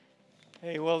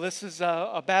Hey, well, this is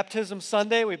a baptism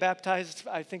Sunday. We baptized,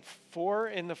 I think, 4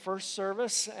 in the first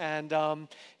service, and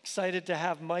excited to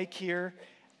have Mike here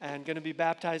and going to be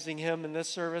baptizing him in this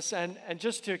service. And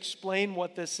just to explain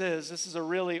what this is a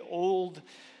really old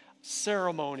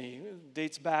ceremony. It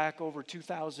dates back over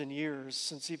 2,000 years,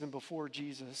 since even before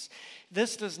Jesus.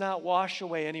 This does not wash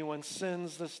away anyone's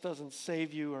sins. This doesn't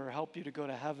save you or help you to go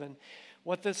to heaven.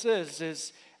 What this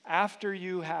is after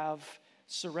you have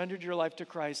surrendered your life to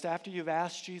Christ, after you've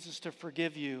asked Jesus to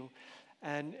forgive you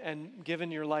and given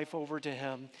your life over to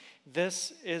him,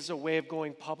 this is a way of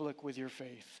going public with your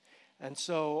faith. And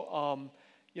so,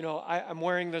 I'm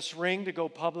wearing this ring to go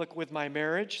public with my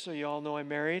marriage, so you all know I'm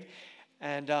married.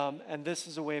 And this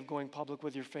is a way of going public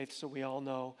with your faith, so we all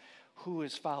know who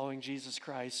is following Jesus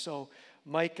Christ. So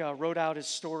Mike wrote out his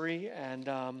story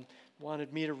and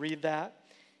wanted me to read that.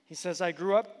 He says, I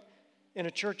grew up in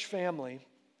a church family,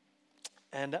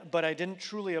 but I didn't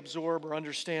truly absorb or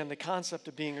understand the concept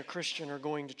of being a Christian or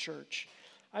going to church.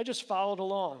 I just followed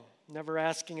along, never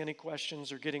asking any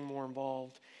questions or getting more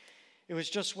involved. It was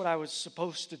just what I was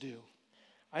supposed to do.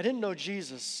 I didn't know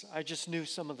Jesus, I just knew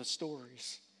some of the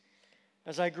stories.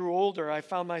 As I grew older, I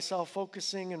found myself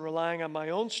focusing and relying on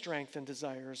my own strength and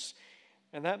desires,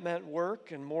 and that meant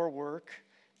work and more work,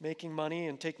 making money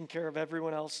and taking care of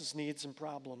everyone else's needs and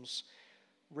problems.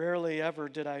 Rarely ever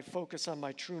did I focus on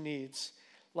my true needs.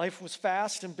 Life was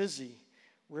fast and busy.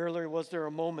 Rarely was there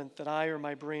a moment that I or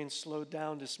my brain slowed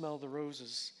down to smell the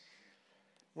roses.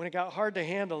 When it got hard to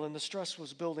handle and the stress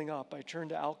was building up, I turned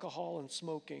to alcohol and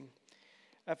smoking.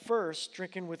 At first,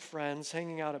 drinking with friends,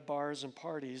 hanging out at bars and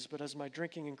parties, but as my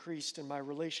drinking increased and my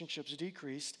relationships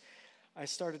decreased, I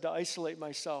started to isolate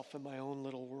myself in my own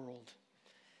little world.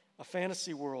 A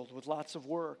fantasy world with lots of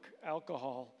work,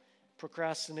 alcohol,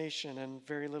 procrastination, and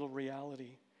very little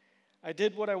reality. I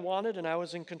did what I wanted and I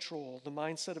was in control. The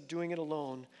mindset of doing it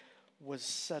alone was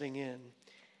setting in.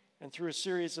 And through a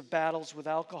series of battles with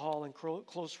alcohol and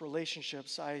close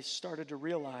relationships, I started to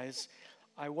realize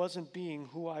I wasn't being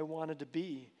who I wanted to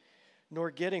be,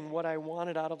 nor getting what I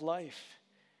wanted out of life.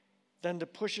 Then to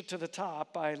push it to the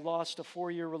top, I lost a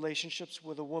 4-year relationship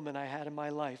with a woman I had in my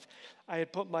life. I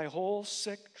had put my whole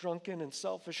sick, drunken, and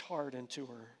selfish heart into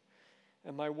her,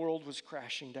 and my world was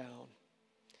crashing down.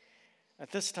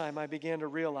 At this time, I began to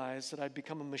realize that I'd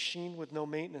become a machine with no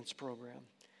maintenance program.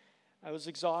 I was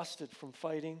exhausted from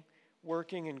fighting,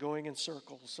 working, and going in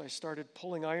circles. I started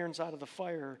pulling irons out of the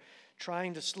fire,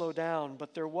 trying to slow down,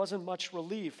 but there wasn't much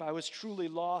relief. I was truly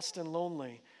lost and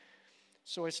lonely.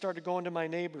 So I started going to my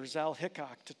neighbors, Al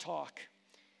Hickok, to talk.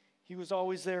 He was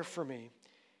always there for me.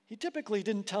 He typically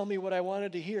didn't tell me what I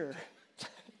wanted to hear.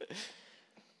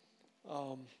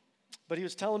 But he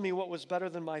was telling me what was better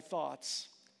than my thoughts,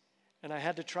 and I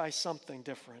had to try something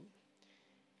different.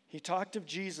 He talked of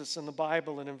Jesus and the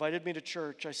Bible and invited me to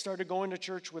church. I started going to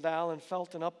church with Al and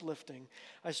felt an uplifting.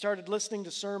 I started listening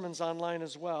to sermons online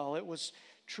as well. It was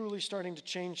truly starting to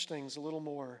change things a little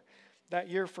more. That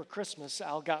year for Christmas,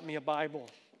 Al got me a Bible.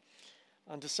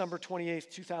 On December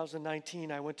 28th,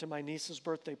 2019, I went to my niece's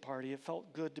birthday party. It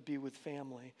felt good to be with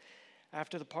family.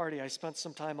 After the party, I spent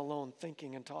some time alone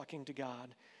thinking and talking to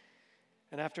God.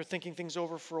 And after thinking things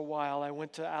over for a while, I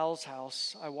went to Al's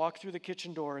house. I walked through the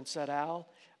kitchen door and said, Al,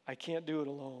 I can't do it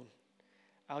alone.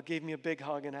 Al gave me a big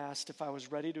hug and asked if I was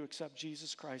ready to accept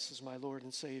Jesus Christ as my Lord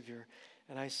and Savior.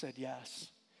 And I said yes.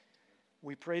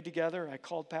 We prayed together. I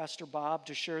called Pastor Bob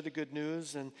to share the good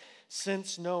news. And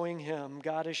since knowing him,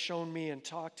 God has shown me and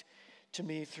talked to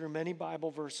me through many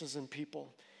Bible verses and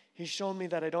people. He's shown me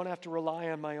that I don't have to rely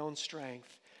on my own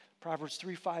strength. Proverbs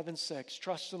 3, 5, and 6,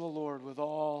 trust in the Lord with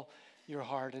all your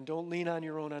heart, and don't lean on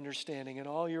your own understanding. In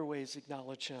all your ways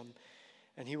acknowledge him,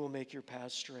 and he will make your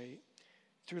path straight.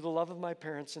 Through the love of my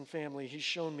parents and family, he's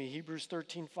shown me Hebrews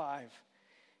 13:5.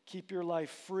 Keep your life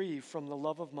free from the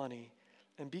love of money,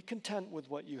 and be content with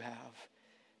what you have,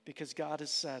 because God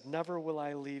has said, never will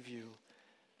I leave you,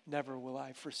 never will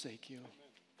I forsake you.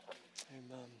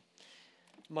 Amen.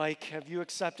 Mike, have you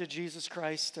accepted Jesus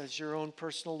Christ as your own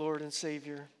personal Lord and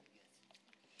Savior?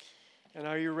 And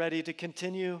are you ready to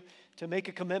continue to make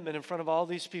a commitment in front of all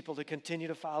these people to continue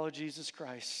to follow Jesus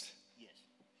Christ? Yes.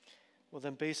 Well,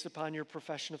 then, based upon your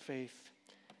profession of faith,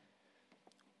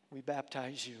 we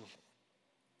baptize you.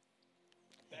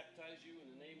 Baptize you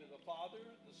in the name of the Father,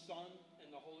 the Son,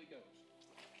 and the Holy Ghost.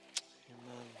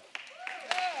 Amen.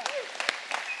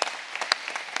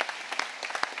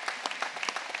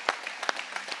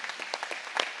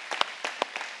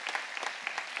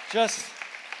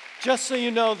 Just so you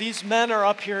know, these men are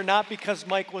up here not because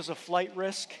Mike was a flight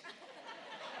risk,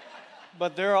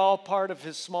 but they're all part of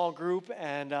his small group,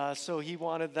 and so he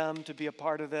wanted them to be a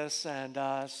part of this, and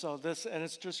and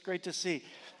it's just great to see.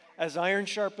 As iron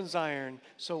sharpens iron,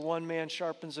 so one man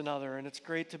sharpens another, and it's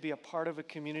great to be a part of a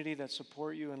community that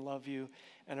support you and love you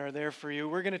and are there for you.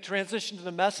 We're going to transition to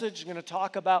the message. We're going to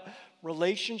talk about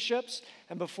relationships,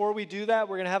 and before we do that,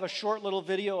 we're going to have a short little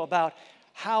video about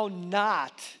how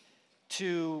not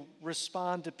to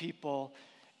respond to people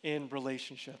in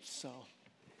relationships. So,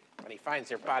 when he finds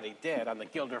their body dead on the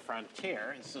Gilder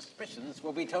frontier, his suspicions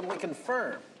will be totally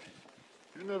confirmed.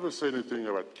 You never say anything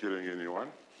about killing anyone.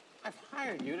 I've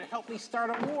hired you to help me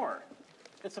start a war.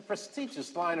 It's a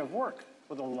prestigious line of work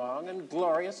with a long and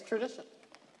glorious tradition.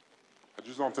 I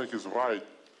just don't think it's right,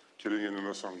 killing an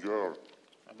innocent girl.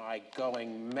 Am I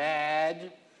going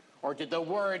mad? Or did the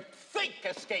word think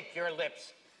escape your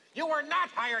lips? You were not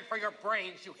hired for your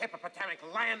brains, you hippopotamic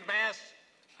landmass.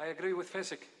 I agree with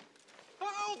Fezzik.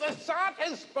 Oh, the sot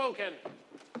has spoken.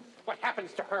 What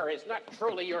happens to her is not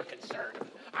truly your concern.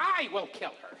 I will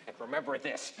kill her. And remember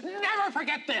this. Never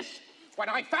forget this. When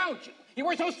I found you, you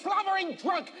were so slobbering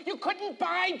drunk you couldn't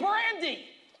buy brandy.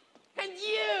 And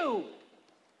you,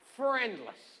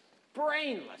 friendless,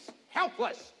 brainless,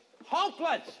 helpless,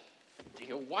 hopeless. Do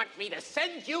you want me to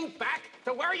send you back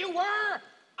to where you were?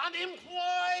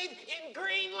 Unemployed in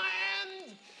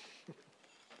Greenland?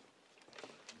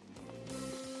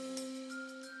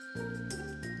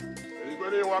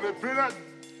 Anybody want a peanut?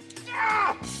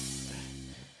 Ah!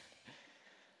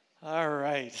 all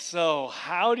right. So,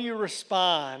 how do you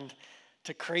respond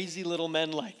to crazy little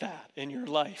men like that in your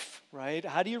life, right?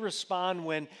 How do you respond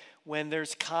when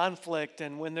there's conflict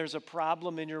and when there's a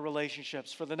problem in your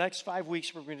relationships? For the next 5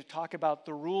 weeks, we're going to talk about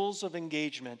the rules of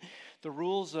engagement, the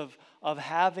rules of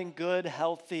having good,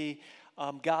 healthy,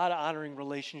 God-honoring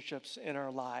relationships in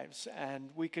our lives. And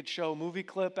we could show movie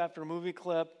clip after movie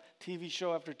clip, TV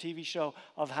show after TV show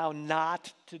of how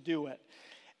not to do it.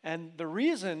 And the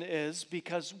reason is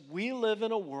because we live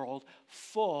in a world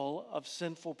full of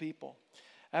sinful people.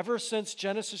 Ever since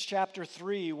Genesis chapter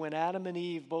 3, when Adam and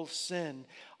Eve both sinned,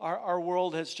 our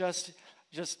world has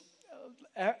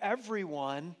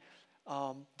everyone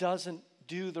doesn't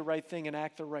do the right thing and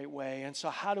act the right way. And so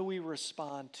how do we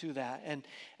respond to that?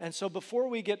 And so before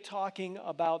we get talking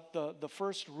about the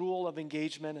first rule of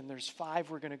engagement, and there's 5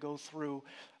 we're going to go through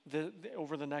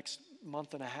over the next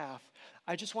month and a half,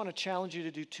 I just want to challenge you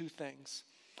to do 2 things.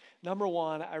 Number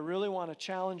 1, I really want to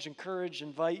challenge, encourage,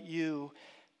 invite you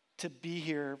to be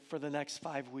here for the next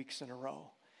 5 weeks in a row.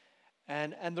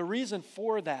 And the reason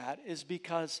for that is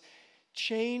because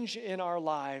change in our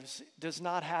lives does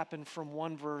not happen from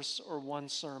one verse or one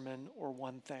sermon or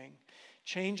one thing.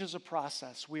 Change is a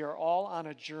process. We are all on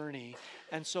a journey,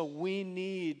 and so we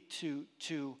need to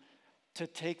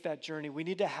take that journey. We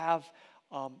need to have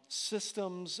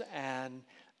systems and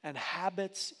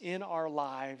habits in our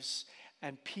lives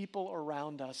and people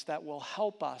around us that will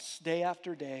help us day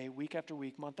after day, week after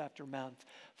week, month after month,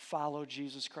 follow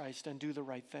Jesus Christ and do the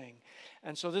right thing.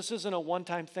 And so this isn't a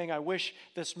one-time thing. I wish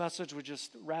this message would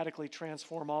just radically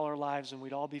transform all our lives and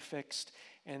we'd all be fixed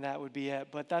and that would be it.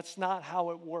 But that's not how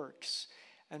it works.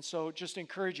 And so just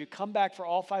encourage you, come back for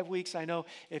all 5 weeks. I know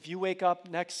if you wake up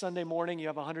next Sunday morning, you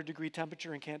have a 100-degree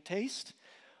temperature and can't taste,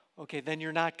 okay, then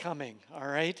you're not coming, all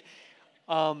right?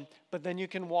 But then you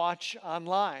can watch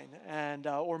online, and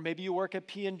or maybe you work at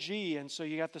P&G, and so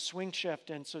you got the swing shift,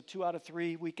 and so 2 out of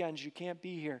 3 weekends you can't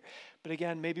be here. But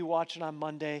again, maybe watch it on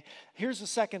Monday. Here's the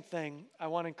second thing I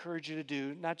want to encourage you to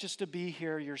do, not just to be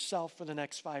here yourself for the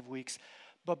next 5 weeks,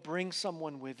 but bring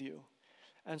someone with you.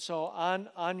 And so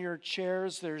on your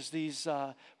chairs, there's these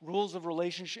rules of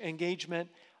relationship engagement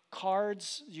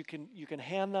cards. You can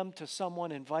hand them to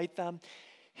someone, invite them.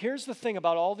 Here's the thing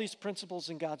about all these principles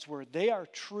in God's Word. They are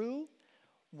true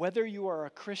whether you are a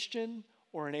Christian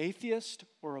or an atheist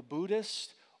or a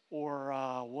Buddhist or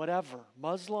whatever,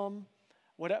 Muslim.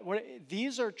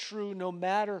 These are true no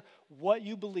matter what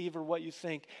you believe or what you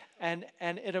think. And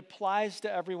it applies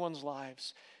to everyone's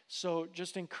lives. So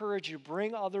just encourage you,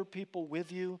 bring other people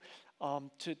with you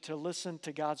to listen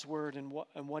to God's Word and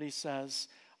what He says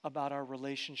about our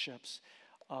relationships.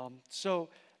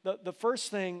 The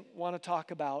first thing I want to talk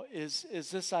about is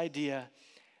this idea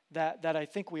that I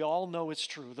think we all know is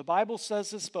true. The Bible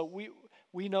says this, but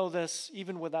we know this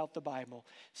even without the Bible.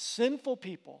 Sinful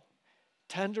people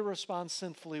tend to respond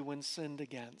sinfully when sinned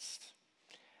against.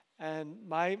 And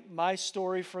my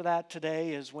story for that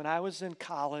today is when I was in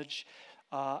college,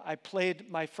 I played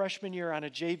my freshman year on a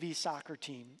JV soccer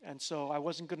team. And so I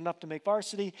wasn't good enough to make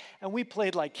varsity. And we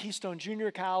played like Keystone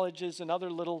Junior colleges and other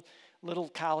little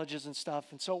colleges and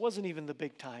stuff, and so it wasn't even the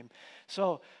big time.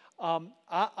 So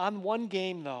on one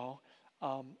game, though,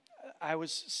 I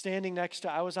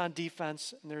was on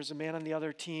defense, and there's a man on the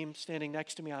other team standing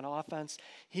next to me on offense.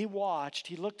 He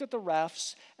looked at the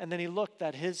refs, and then he looked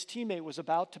that his teammate was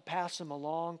about to pass him a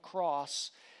long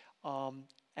cross,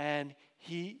 and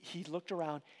he looked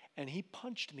around, and he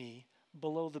punched me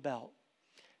below the belt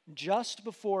just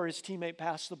before his teammate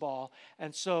passed the ball.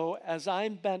 And so as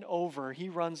I'm bent over, he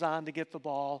runs on to get the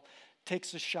ball,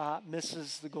 takes a shot,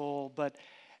 misses the goal,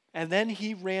 and then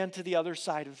he ran to the other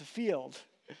side of the field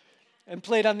and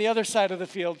played on the other side of the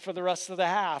field for the rest of the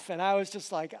half. And I was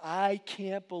just like, I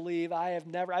can't believe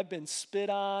I've been spit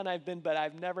on, but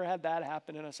I've never had that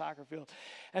happen in a soccer field.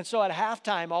 And so at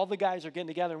halftime, all the guys are getting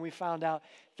together, and we found out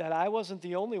that I wasn't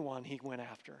the only one he went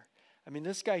after. I mean,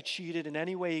 this guy cheated in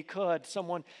any way he could.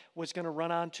 Someone was going to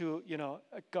run onto,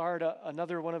 guard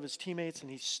another one of his teammates,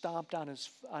 and he stomped on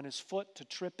his foot to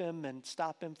trip him and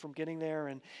stop him from getting there.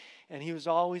 And he was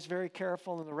always very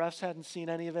careful, and the refs hadn't seen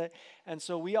any of it. And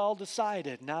so we all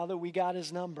decided, now that we got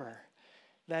his number,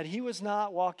 that he was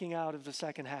not walking out of the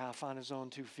second half on his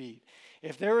own 2 feet.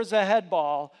 If there was a head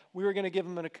ball, we were going to give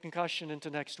him a concussion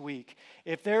into next week.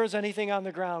 If there was anything on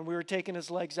the ground, we were taking his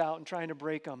legs out and trying to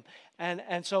break them.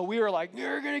 And so we were like,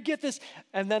 you're going to get this.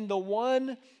 And then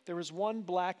there was one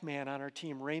black man on our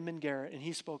team, Raymond Garrett, and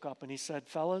he spoke up and he said,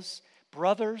 fellas,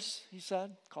 brothers, he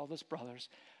said, called us brothers.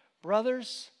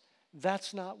 Brothers,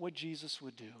 that's not what Jesus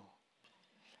would do.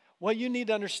 What you need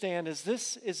to understand is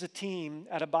this is a team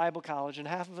at a Bible college, and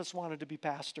half of us wanted to be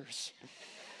pastors.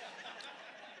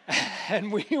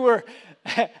 And we were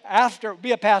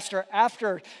be a pastor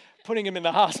after putting him in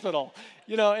the hospital.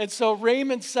 And so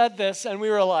Raymond said this, and we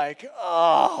were like,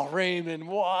 oh, Raymond,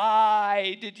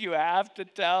 why did you have to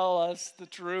tell us the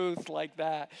truth like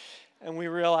that? And we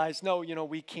realized, no,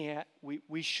 we can't,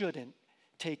 we shouldn't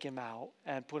take him out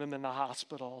and put him in the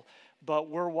hospital, but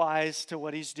we're wise to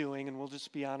what he's doing, and we'll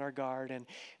just be on our guard. And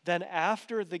then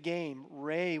after the game,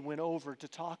 Ray went over to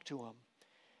talk to him,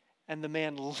 and the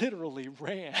man literally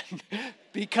ran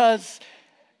because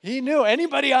he knew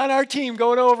anybody on our team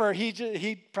going over,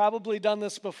 he'd probably done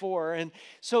this before. And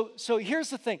so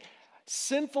here's the thing.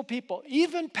 Sinful people,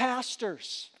 even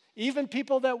pastors, even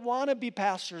people that want to be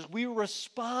pastors, we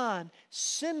respond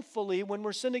sinfully when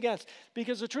we're sinned against,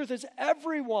 because the truth is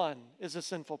everyone is a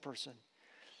sinful person.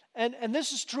 And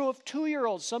this is true of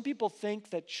 2-year-olds. Some people think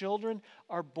that children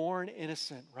are born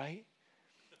innocent, right?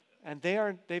 And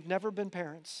they've never been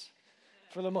parents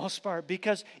for the most part,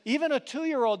 because even a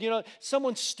 2-year-old,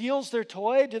 someone steals their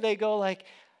toy, do they go like,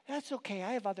 that's okay,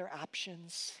 I have other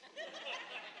options?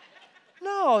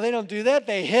 No, they don't do that.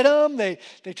 They hit them. They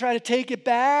try to take it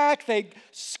back. They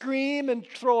scream and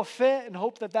throw a fit and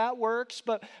hope that works.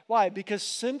 But why? Because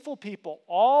sinful people,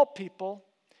 all people,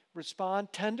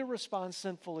 tend to respond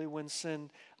sinfully when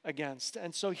sinned against.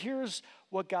 And so here's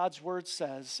what God's word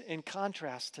says in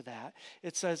contrast to that.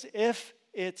 It says, if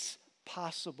it's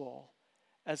possible,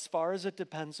 as far as it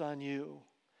depends on you,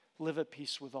 live at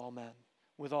peace with all men,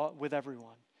 with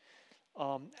everyone.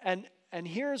 And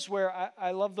here's where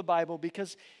I love the Bible,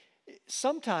 because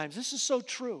sometimes, this is so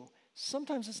true,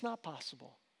 sometimes it's not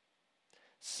possible.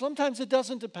 Sometimes it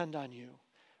doesn't depend on you,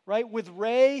 right? With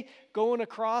Ray going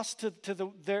across to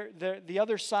the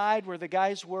other side where the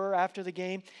guys were after the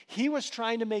game, he was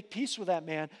trying to make peace with that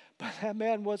man, but that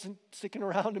man wasn't sticking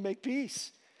around to make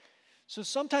peace. So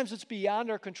sometimes it's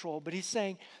beyond our control, but he's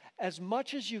saying, as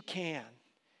much as you can,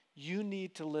 you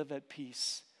need to live at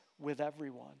peace with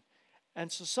everyone. And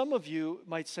so some of you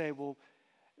might say, well,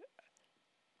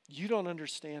 you don't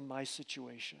understand my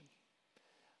situation.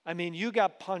 I mean, you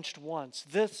got punched once.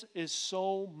 This is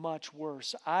so much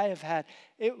worse.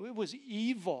 It was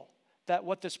evil that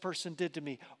what this person did to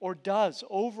me, or does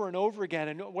over and over again.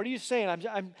 And what are you saying?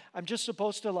 I'm just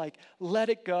supposed to let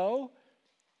it go?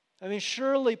 I mean,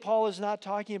 surely Paul is not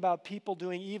talking about people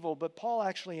doing evil, but Paul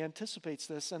actually anticipates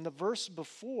this. And the verse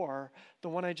before, the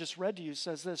one I just read to you,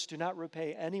 says this: do not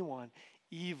repay anyone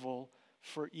evil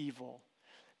for evil.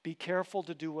 Be careful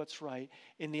to do what's right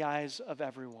in the eyes of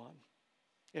everyone.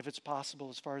 If it's possible,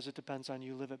 as far as it depends on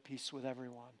you, live at peace with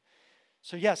everyone.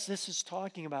 So yes, this is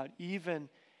talking about even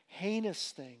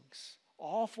heinous things,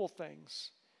 awful things.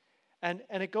 And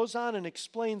it goes on and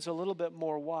explains a little bit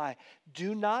more why.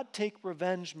 Do not take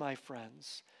revenge, my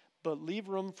friends, but leave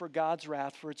room for God's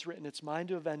wrath, for it's written, it's mine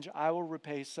to avenge, I will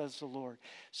repay, says the Lord.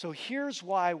 So here's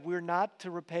why we're not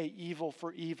to repay evil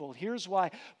for evil. Here's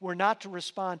why we're not to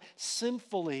respond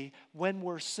sinfully when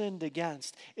we're sinned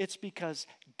against. It's because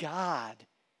God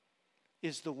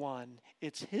is the one,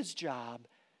 it's his job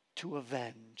to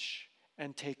avenge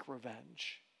and take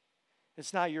revenge.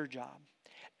 It's not your job.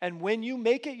 And when you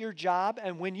make it your job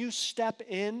and when you step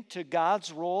into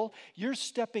God's role, you're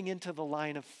stepping into the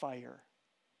line of fire.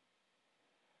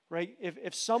 Right?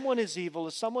 If someone is evil,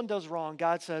 if someone does wrong,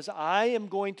 God says, I am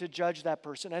going to judge that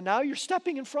person. And now you're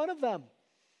stepping in front of them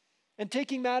and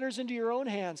taking matters into your own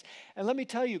hands. And let me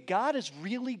tell you, God is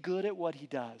really good at what he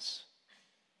does.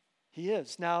 He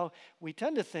is. Now, we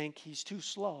tend to think he's too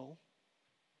slow.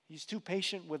 He's too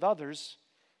patient with others,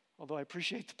 although I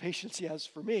appreciate the patience he has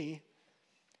for me,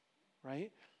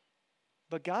 right?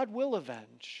 But God will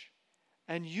avenge.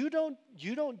 And you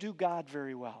don't do God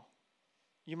very well.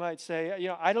 You might say,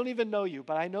 I don't even know you,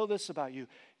 but I know this about you.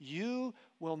 You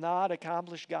will not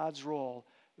accomplish God's role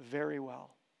very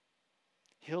well.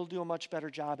 He'll do a much better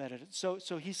job at it. So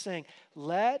he's saying,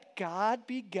 let God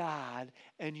be God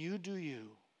and you do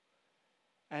you.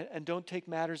 And don't take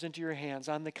matters into your hands.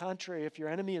 On the contrary, if your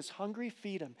enemy is hungry,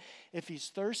 feed him. If he's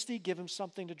thirsty, give him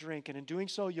something to drink. And in doing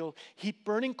so, you'll heap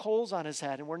burning coals on his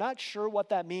head. And we're not sure what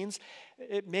that means.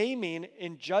 It may mean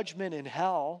in judgment in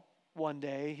hell one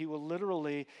day, he will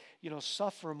literally,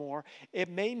 suffer more. It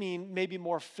may mean maybe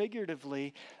more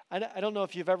figuratively. I don't know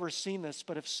if you've ever seen this,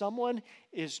 but if someone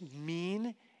is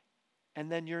mean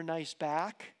and then you're nice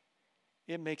back,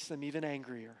 it makes them even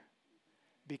angrier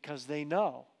because they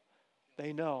know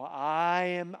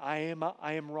I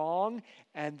am wrong,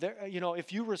 and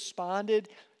if you responded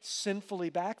sinfully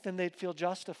back, then they'd feel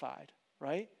justified,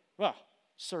 right? Well,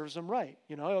 serves them right.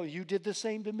 You did the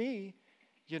same to me,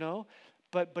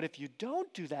 But if you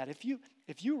don't do that, if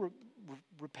you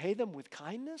repay them with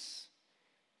kindness,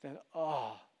 then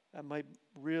that might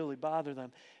really bother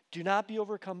them. Do not be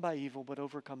overcome by evil, but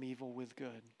overcome evil with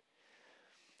good.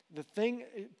 The thing,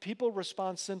 people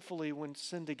respond sinfully when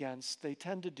sinned against. They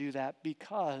tend to do that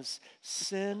because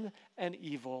sin and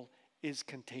evil is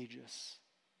contagious,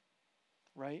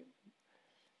 right?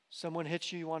 Someone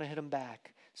hits you, you want to hit them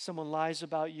back. Someone lies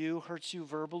about you, hurts you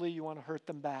verbally, you want to hurt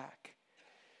them back.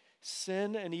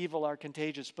 Sin and evil are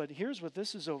contagious, but here's what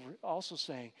this is also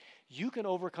saying. You can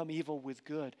overcome evil with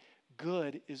good.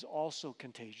 Good is also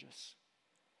contagious.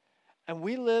 And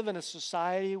we live in a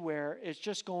society where it's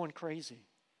just going crazy.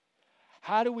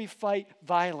 How do we fight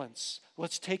violence?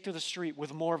 Let's take to the street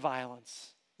with more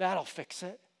violence. That'll fix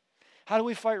it. How do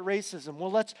we fight racism?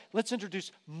 Well, let's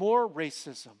introduce more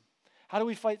racism. How do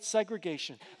we fight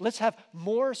segregation? Let's have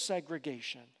more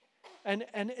segregation. And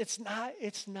it's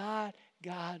not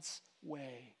God's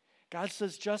way. God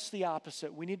says just the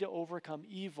opposite. We need to overcome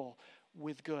evil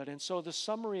with good. And so the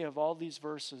summary of all these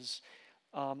verses,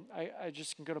 I'm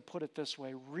going to put it this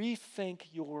way. Rethink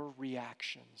your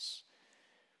reactions.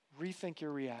 Rethink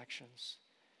your reactions.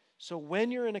 So when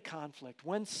you're in a conflict,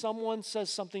 when someone says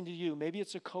something to you, maybe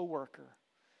it's a coworker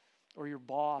or your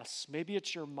boss, maybe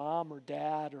it's your mom or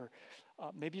dad, or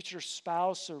maybe it's your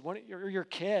spouse or your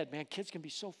kid. Man, kids can be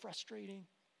so frustrating.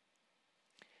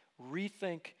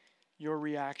 Rethink your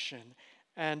reaction.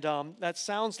 And that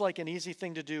sounds like an easy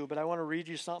thing to do, but I want to read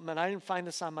you something. And I didn't find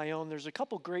this on my own. There's a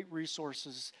couple great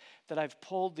resources that I've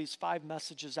pulled these 5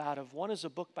 messages out of. One is a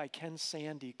book by Ken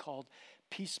Sande called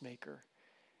Peacemaker.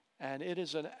 And it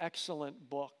is an excellent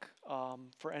book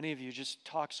for any of you. Just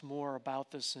talks more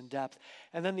about this in depth.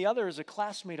 And then the other is a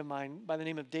classmate of mine by the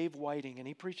name of Dave Whiting. And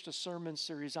he preached a sermon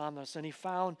series on this. And he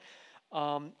found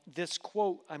this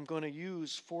quote I'm going to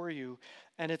use for you.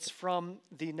 And it's from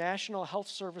the National Health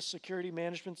Service Security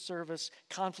Management Service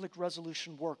Conflict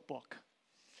Resolution Workbook.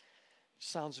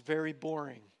 Sounds very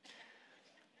boring.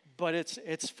 But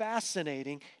it's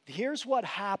fascinating. Here's what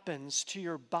happens to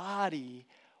your body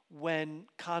when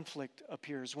conflict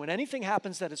appears. When anything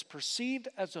happens that is perceived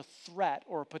as a threat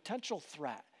or a potential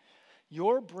threat,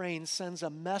 your brain sends a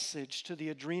message to the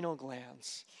adrenal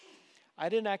glands. I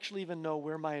didn't actually even know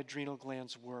where my adrenal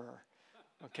glands were,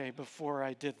 before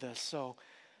I did this. So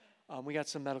we got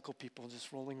some medical people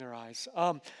just rolling their eyes.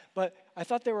 But I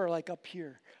thought they were like up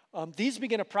here. These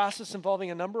begin a process involving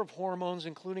a number of hormones,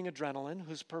 including adrenaline,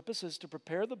 whose purpose is to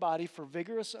prepare the body for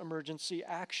vigorous emergency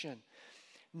action.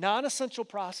 Non-essential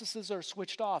processes are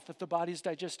switched off. If the body's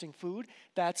digesting food,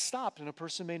 that's stopped, and a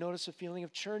person may notice a feeling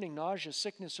of churning, nausea,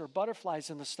 sickness, or butterflies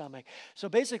in the stomach. So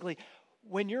basically,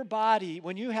 when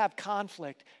you have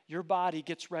conflict, your body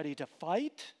gets ready to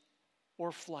fight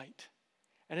or flight.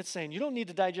 And it's saying, you don't need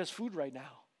to digest food right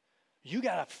now. You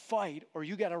got to fight or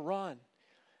you got to run.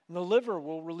 And the liver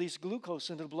will release glucose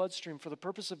into the bloodstream for the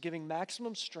purpose of giving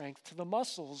maximum strength to the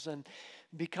muscles and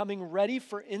becoming ready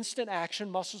for instant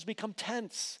action. Muscles become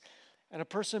tense. And a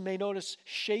person may notice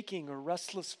shaking or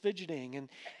restless fidgeting. And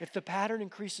if the pattern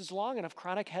increases long enough,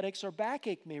 chronic headaches or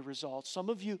backache may result. Some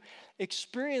of you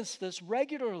experience this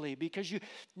regularly because you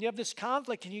have this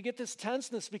conflict and you get this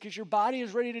tenseness because your body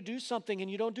is ready to do something and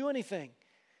you don't do anything.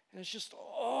 And it's just,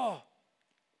 oh.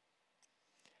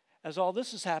 As all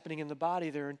this is happening in the body,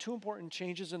 there are two important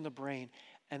changes in the brain.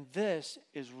 And this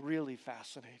is really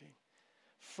fascinating.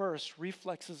 First,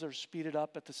 reflexes are speeded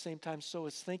up at the same time, so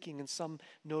is thinking, and some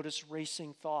notice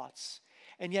racing thoughts.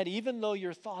 And yet, even though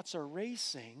your thoughts are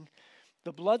racing,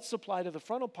 the blood supply to the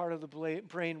frontal part of the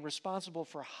brain responsible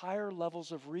for higher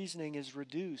levels of reasoning is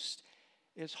reduced.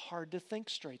 It's hard to think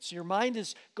straight. So your mind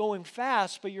is going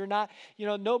fast, but you're not,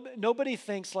 nobody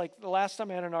thinks, like the last time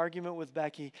I had an argument with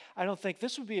Becky, I don't think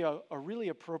this would be a really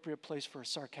appropriate place for a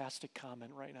sarcastic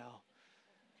comment right now.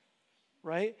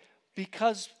 Right?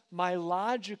 Because my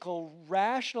logical,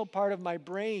 rational part of my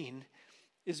brain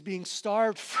is being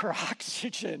starved for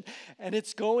oxygen. And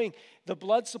it's going, the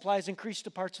blood supply is increased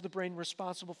to parts of the brain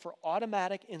responsible for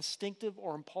automatic, instinctive,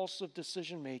 or impulsive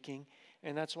decision making.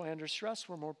 And that's why under stress,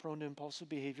 we're more prone to impulsive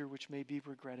behavior, which may be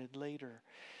regretted later.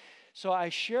 So I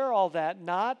share all that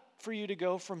not for you to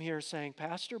go from here saying,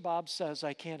 Pastor Bob says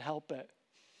I can't help it.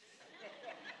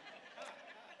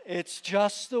 It's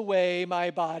just the way my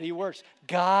body works.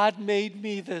 God made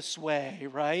me this way,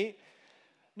 right?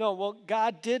 No, well,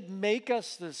 God did make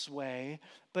us this way,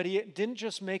 but He didn't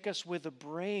just make us with a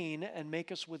brain and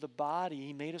make us with a body.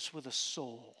 He made us with a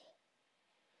soul.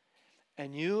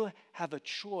 And you have a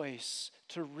choice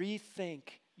to rethink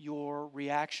your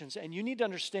reactions. And you need to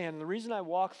understand, the reason I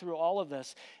walk through all of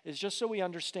this is just so we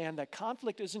understand that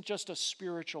conflict isn't just a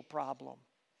spiritual problem.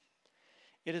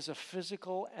 It is a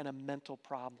physical and a mental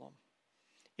problem.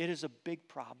 It is a big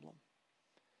problem.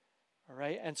 All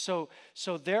right? And so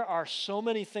there are so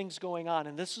many things going on,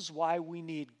 and this is why we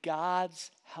need God's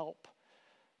help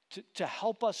to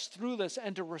help us through this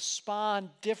and to respond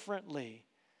differently.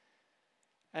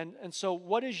 And so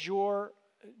what is your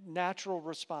natural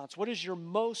response? What is your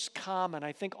most common?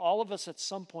 I think all of us at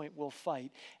some point will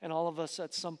fight, and all of us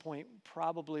at some point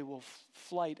probably will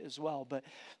flight as well. But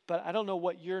I don't know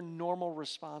what your normal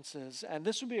response is. And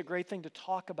this would be a great thing to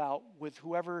talk about with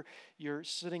whoever you're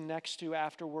sitting next to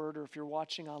afterward, or if you're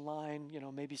watching online,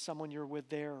 maybe someone you're with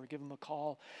there, or give them a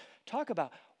call. Talk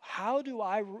about, how do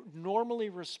I normally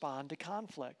respond to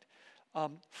conflict?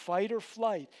 Fight or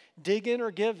flight, dig in or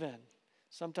give in.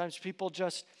 Sometimes people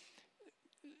just,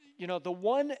 the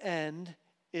one end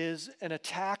is an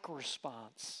attack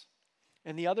response,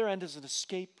 and the other end is an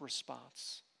escape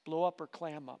response, blow up or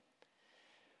clam up.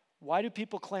 Why do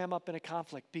people clam up in a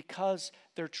conflict? Because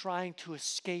they're trying to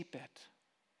escape it.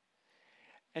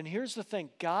 And here's the thing,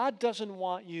 God doesn't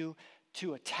want you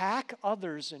to attack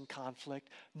others in conflict,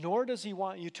 nor does He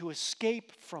want you to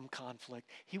escape from conflict.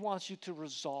 He wants you to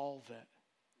resolve it.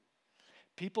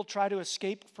 People try to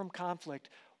escape from conflict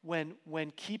when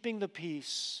keeping the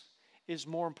peace is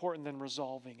more important than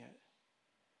resolving it.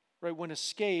 Right? When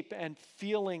escape and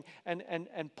feeling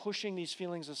and pushing these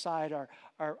feelings aside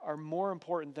are more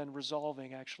important than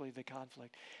resolving actually the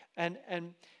conflict. And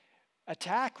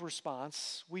attack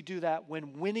response, we do that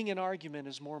when winning an argument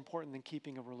is more important than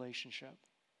keeping a relationship.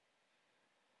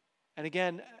 And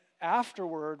again,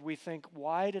 afterward we think,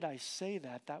 why did I say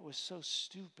that? That was so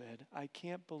stupid. I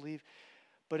can't believe.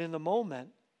 But in the moment,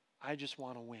 I just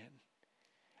want to win.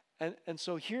 And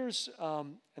so here's,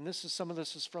 and some of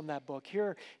this is from that book. Here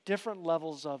are different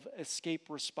levels of escape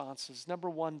responses. Number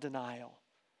one, denial.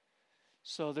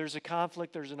 So there's a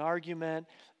conflict, there's an argument,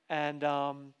 and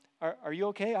are you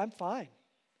okay? I'm fine.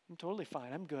 I'm totally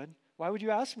fine. I'm good. Why would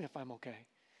you ask me if I'm okay?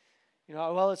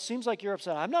 Well, it seems like you're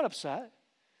upset. I'm not upset.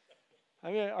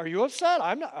 I mean, are you upset?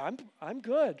 I'm not. I'm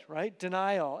good, right?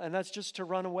 Denial, and that's just to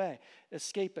run away,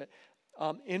 escape it.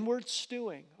 Inward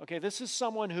stewing. Okay, this is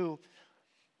someone who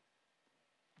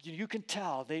you can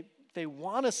tell they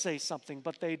want to say something,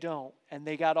 but they don't, and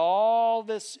they got all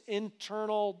this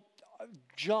internal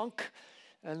junk,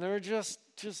 and they're just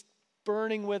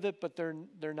burning with it, but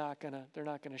they're not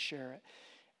gonna share it.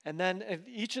 And then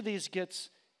each of these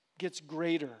gets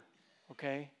greater.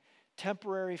 Okay,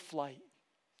 temporary flight.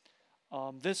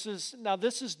 This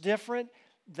is different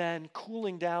than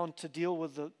cooling down to deal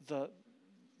with the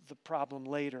problem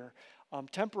later.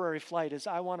 Temporary flight is,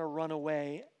 I want to run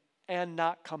away and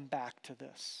not come back to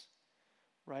this,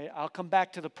 right? I'll come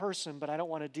back to the person, but I don't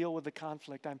want to deal with the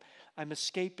conflict. I'm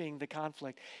escaping the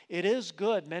conflict. It is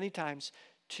good many times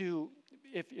to,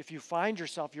 if you find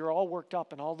yourself, you're all worked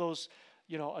up and all those,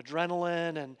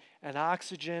 adrenaline and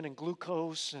oxygen and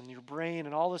glucose and your brain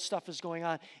and all this stuff is going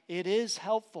on, it is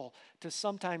helpful to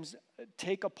sometimes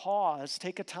take a pause,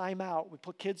 take a time out. We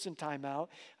put kids in timeout.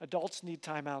 Adults need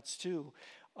timeouts too.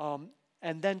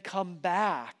 And then come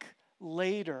back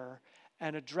later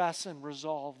and address and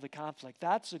resolve the conflict.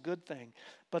 That's a good thing.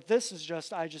 But this is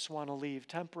just, I just want to leave.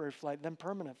 Temporary flight, then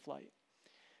permanent flight.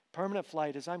 Permanent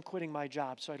flight is I'm quitting my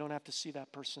job so I don't have to see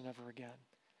that person ever again.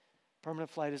 Permanent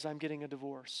flight is I'm getting a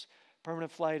divorce.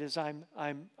 Permanent flight is I'm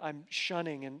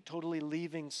shunning and totally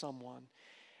leaving someone.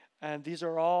 And these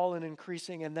are all an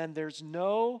increasing, and then there's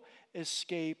no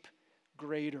escape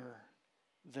greater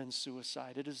than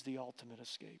suicide. It is the ultimate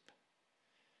escape.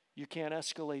 You can't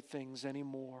escalate things any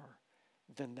more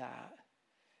than that.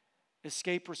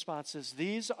 Escape responses,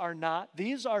 these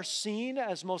are seen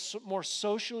as more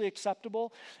socially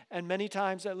acceptable, and many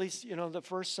times, at least the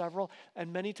first several,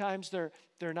 and many times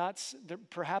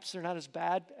perhaps they're not as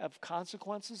bad of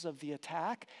consequences of the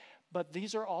attack, but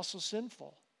these are also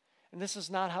sinful. And this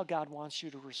is not how God wants you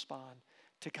to respond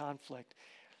to conflict.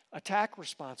 Attack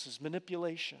responses,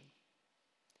 manipulation,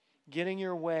 getting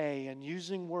your way and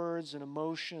using words and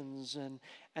emotions,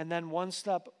 and then one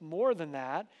step more than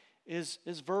that is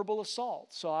verbal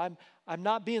assault. So I'm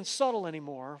not being subtle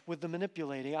anymore with the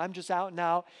manipulating. I'm just out and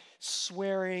out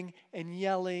swearing and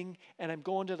yelling, and I'm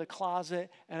going to the closet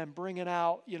and I'm bringing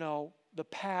out, the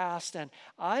past, and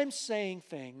I'm saying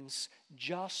things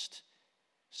just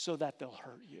so that they'll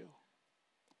hurt you.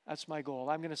 That's my goal.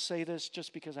 I'm going to say this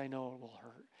just because I know it will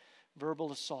hurt.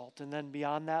 Verbal assault. And then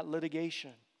beyond that,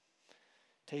 litigation.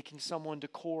 Taking someone to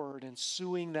court and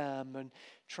suing them and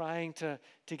trying to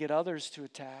get others to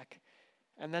attack.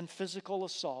 And then physical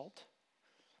assault.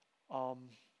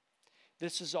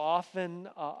 This is often,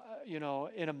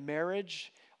 in a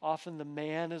marriage, often the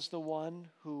man is the one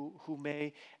who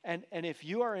may, and if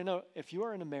you are in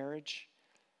a marriage,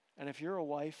 and if you're a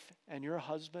wife and your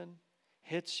husband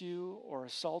hits you or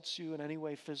assaults you in any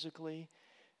way physically,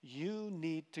 you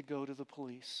need to go to the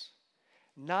police.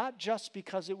 Not just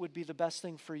because it would be the best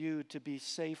thing for you to be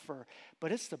safer,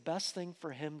 but it's the best thing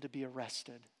for him to be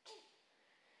arrested.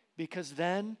 Because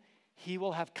then he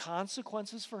will have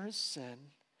consequences for his sin,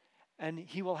 and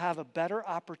he will have a better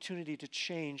opportunity to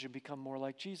change and become more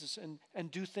like Jesus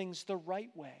and do things the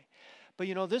right way. But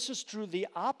this is true the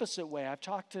opposite way. I've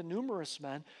talked to numerous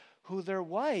men who their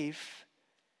wife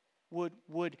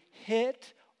would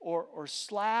hit or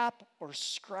slap or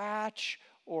scratch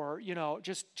or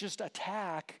just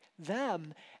attack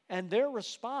them, and their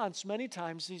response many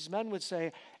times these men would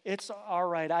say, "It's all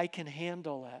right, I can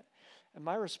handle it." And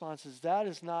my response is that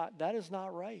is not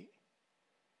right.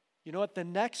 You know what? The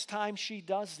next time she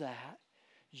does that,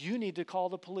 you need to call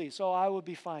the police. Oh, I will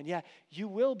be fine. Yeah, you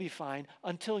will be fine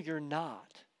until you're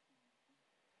not.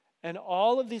 And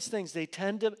all of these things, they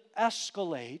tend to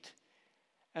escalate,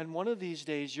 and one of these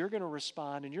days you're going to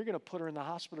respond and you're going to put her in the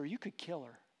hospital, or you could kill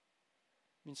her.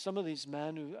 Some of these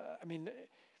men who,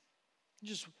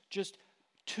 just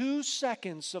 2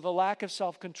 seconds of a lack of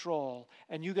self-control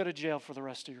and you go to jail for the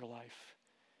rest of your life.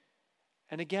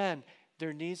 And again,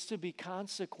 there needs to be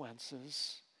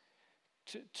consequences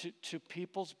to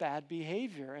people's bad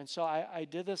behavior. And so I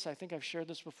did this. I think I've shared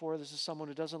this before. This is someone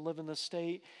who doesn't live in this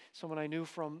state, someone I knew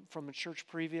from a church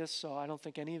previous, so I don't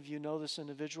think any of you know this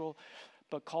individual,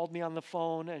 but called me on the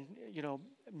phone and,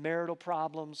 marital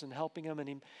problems and helping him. And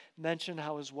he mentioned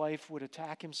how his wife would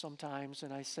attack him sometimes.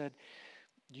 And I said,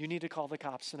 you need to call the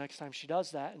cops the next time she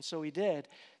does that. And so he did.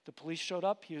 The police showed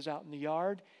up. He was out in the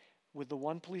yard with the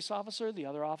one police officer. The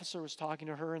other officer was talking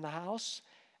to her in the house.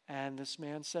 And this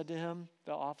man said to him,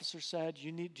 the officer said,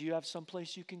 do you have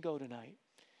someplace you can go tonight?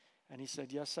 And he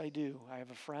said, yes, I do. I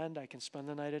have a friend. I can spend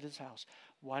the night at his house.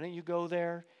 Why don't you go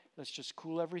there? Let's just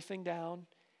cool everything down.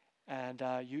 And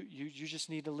you just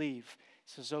need to leave.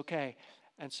 He says, okay.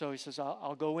 And so he says,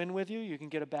 I'll go in with you. You can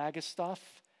get a bag of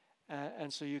stuff.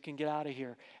 And so you can get out of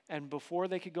here. And before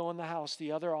they could go in the house,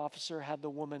 the other officer had the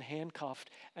woman handcuffed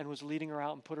and was leading her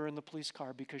out and put her in the police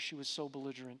car because she was so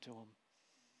belligerent to him.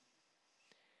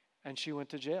 And she went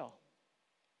to jail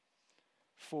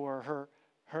for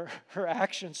her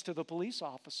actions to the police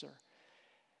officer.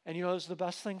 And it was the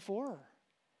best thing for her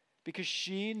because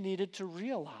she needed to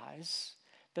realize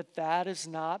that is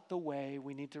not the way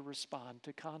we need to respond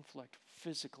to conflict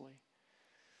physically.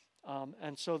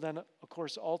 And so then, of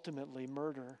course, ultimately,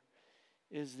 murder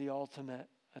is the ultimate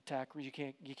attack. You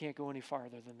can't go any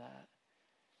farther than that.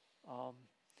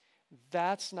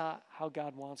 That's not how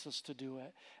God wants us to do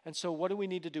it. And so what do we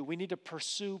need to do? We need to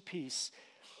pursue peace.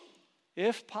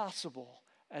 If possible,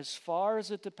 as far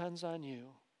as it depends on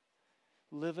you,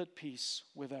 live at peace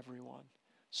with everyone.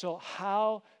 So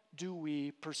how do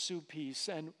we pursue peace?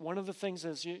 And one of the things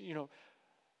is,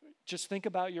 just think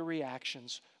about your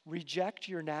reactions. Reject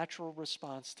your natural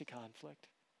response to conflict.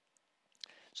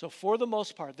 So for the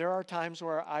most part, there are times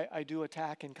where I do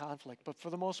attack and conflict, but for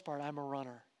the most part, I'm a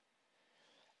runner.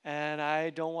 And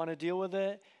I don't want to deal with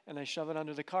it, and I shove it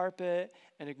under the carpet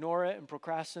and ignore it and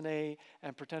procrastinate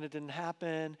and pretend it didn't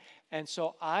happen. And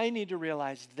so I need to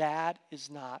realize that is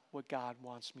not what God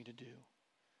wants me to do.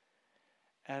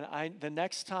 And the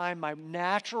next time, my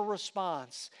natural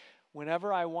response,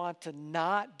 whenever I want to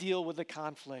not deal with the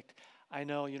conflict, I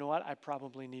know, you know what, I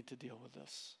probably need to deal with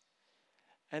this.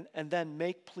 And then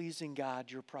make pleasing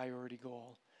God your priority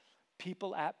goal.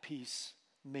 People at peace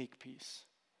make peace.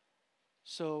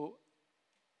 So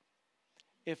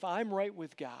if I'm right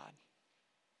with God,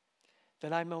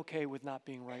 then I'm okay with not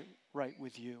being right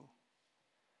with you.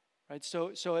 Right?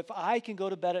 So if I can go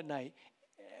to bed at night,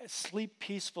 sleep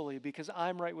peacefully because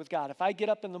I'm right with God. If I get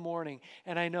up in the morning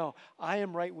and I know I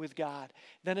am right with God,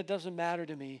 then it doesn't matter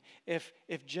to me if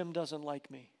Jim doesn't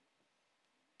like me.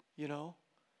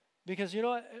 Because you know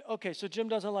what? Okay, so Jim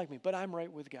doesn't like me, but I'm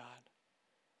right with God.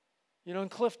 And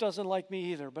Cliff doesn't like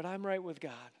me either, but I'm right with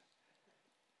God.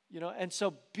 And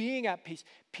so being at peace,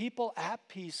 people at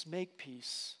peace make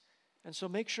peace. And so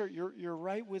make sure you're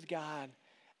right with God.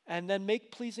 And then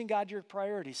make pleasing God your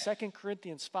priority. 2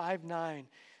 Corinthians 5:9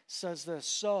 says this,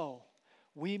 so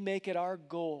we make it our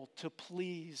goal to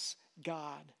please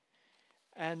God.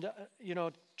 And,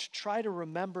 try to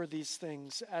remember these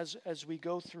things as we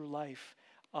go through life.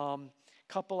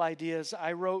 Couple ideas.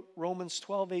 I wrote Romans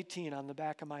 12:18 on the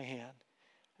back of my hand.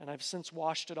 And I've since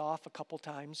washed it off a couple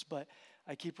times, but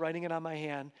I keep writing it on my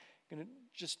hand,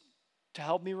 just to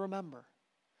help me remember.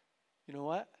 You know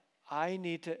what? I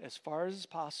need to, as far as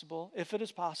possible, if it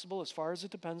is possible, as far as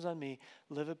it depends on me,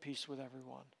 live at peace with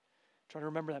everyone. Try to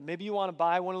remember that. Maybe you want to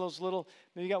buy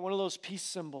maybe you got one of those peace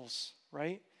symbols,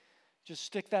 right? Just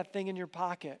stick that thing in your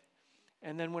pocket.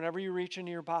 And then whenever you reach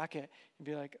into your pocket, you'd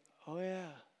be like, oh yeah,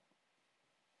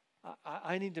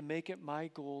 I need to make it my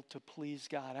goal to please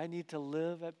God. I need to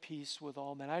live at peace with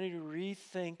all men. I need to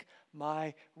rethink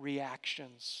my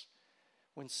reactions.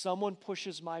 When someone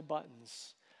pushes my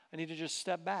buttons, I need to just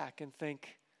step back and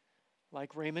think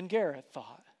like Raymond Garrett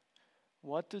thought.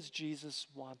 What does Jesus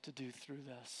want to do through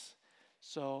this?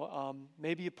 So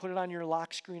maybe you put it on your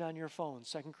lock screen on your phone,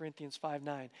 2 Corinthians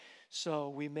 5:9. So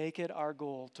we make it our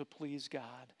goal to please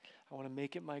God. I want to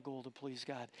make it my goal to please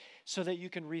God so that you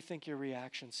can rethink your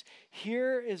reactions.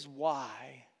 Here is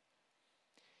why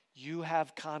you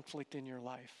have conflict in your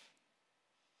life.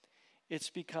 It's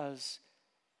because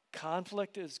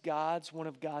conflict is one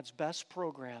of God's best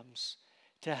programs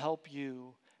to help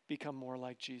you become more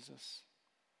like Jesus.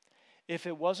 If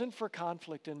it wasn't for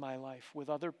conflict in my life with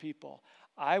other people,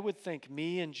 I would think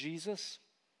me and Jesus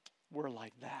were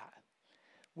like that.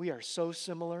 We are so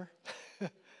similar.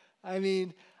 I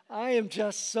mean, I am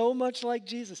just so much like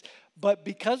Jesus. But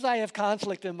because I have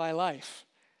conflict in my life,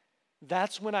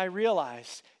 that's when I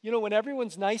realize, when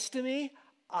everyone's nice to me,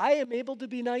 I am able to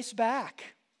be nice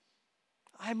back.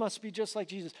 I must be just like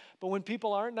Jesus. But when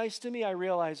people aren't nice to me, I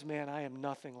realize, man, I am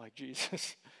nothing like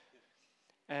Jesus.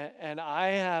 And I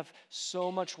have so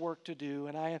much work to do,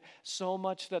 and I have so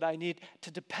much that I need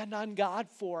to depend on God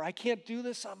for. I can't do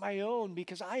this on my own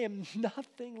because I am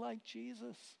nothing like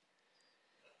Jesus.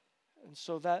 And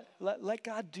so let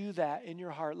God do that in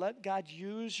your heart. Let God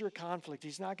use your conflict.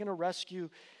 He's not going to rescue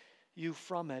you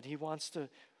from it. He wants to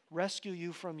rescue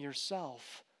you from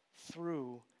yourself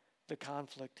through the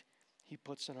conflict He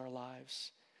puts in our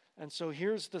lives. And so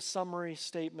here's the summary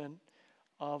statement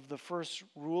of the first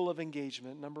rule of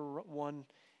engagement. Number one,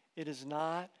 it is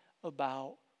not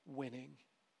about winning.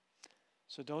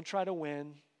 So don't try to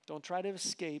win. Don't try to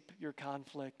escape your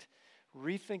conflict.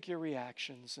 Rethink your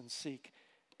reactions and seek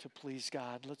to please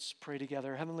God. Let's pray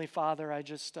together. Heavenly Father, I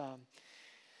just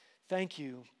thank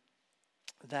you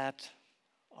that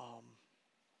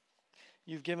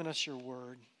you've given us your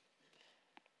word.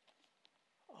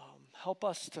 Help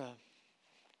us to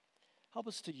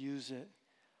use it.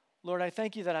 Lord, I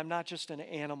thank you that I'm not just an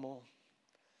animal,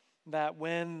 that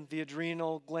when the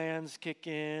adrenal glands kick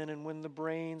in and when the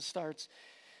brain starts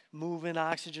moving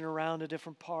oxygen around to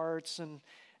different parts and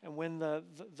when the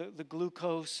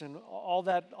glucose and all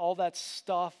that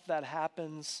stuff that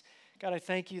happens, God, I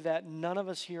thank you that none of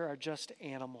us here are just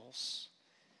animals,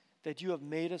 that you have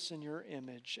made us in your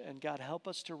image. And God, help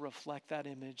us to reflect that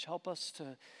image. Help us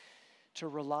to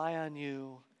rely on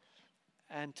you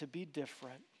and to be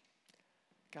different.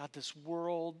 God, this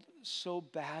world so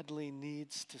badly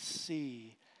needs to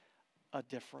see a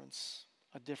difference,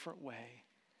 a different way.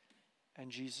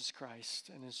 and Jesus Christ.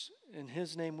 And in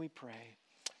his name we pray.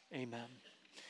 Amen.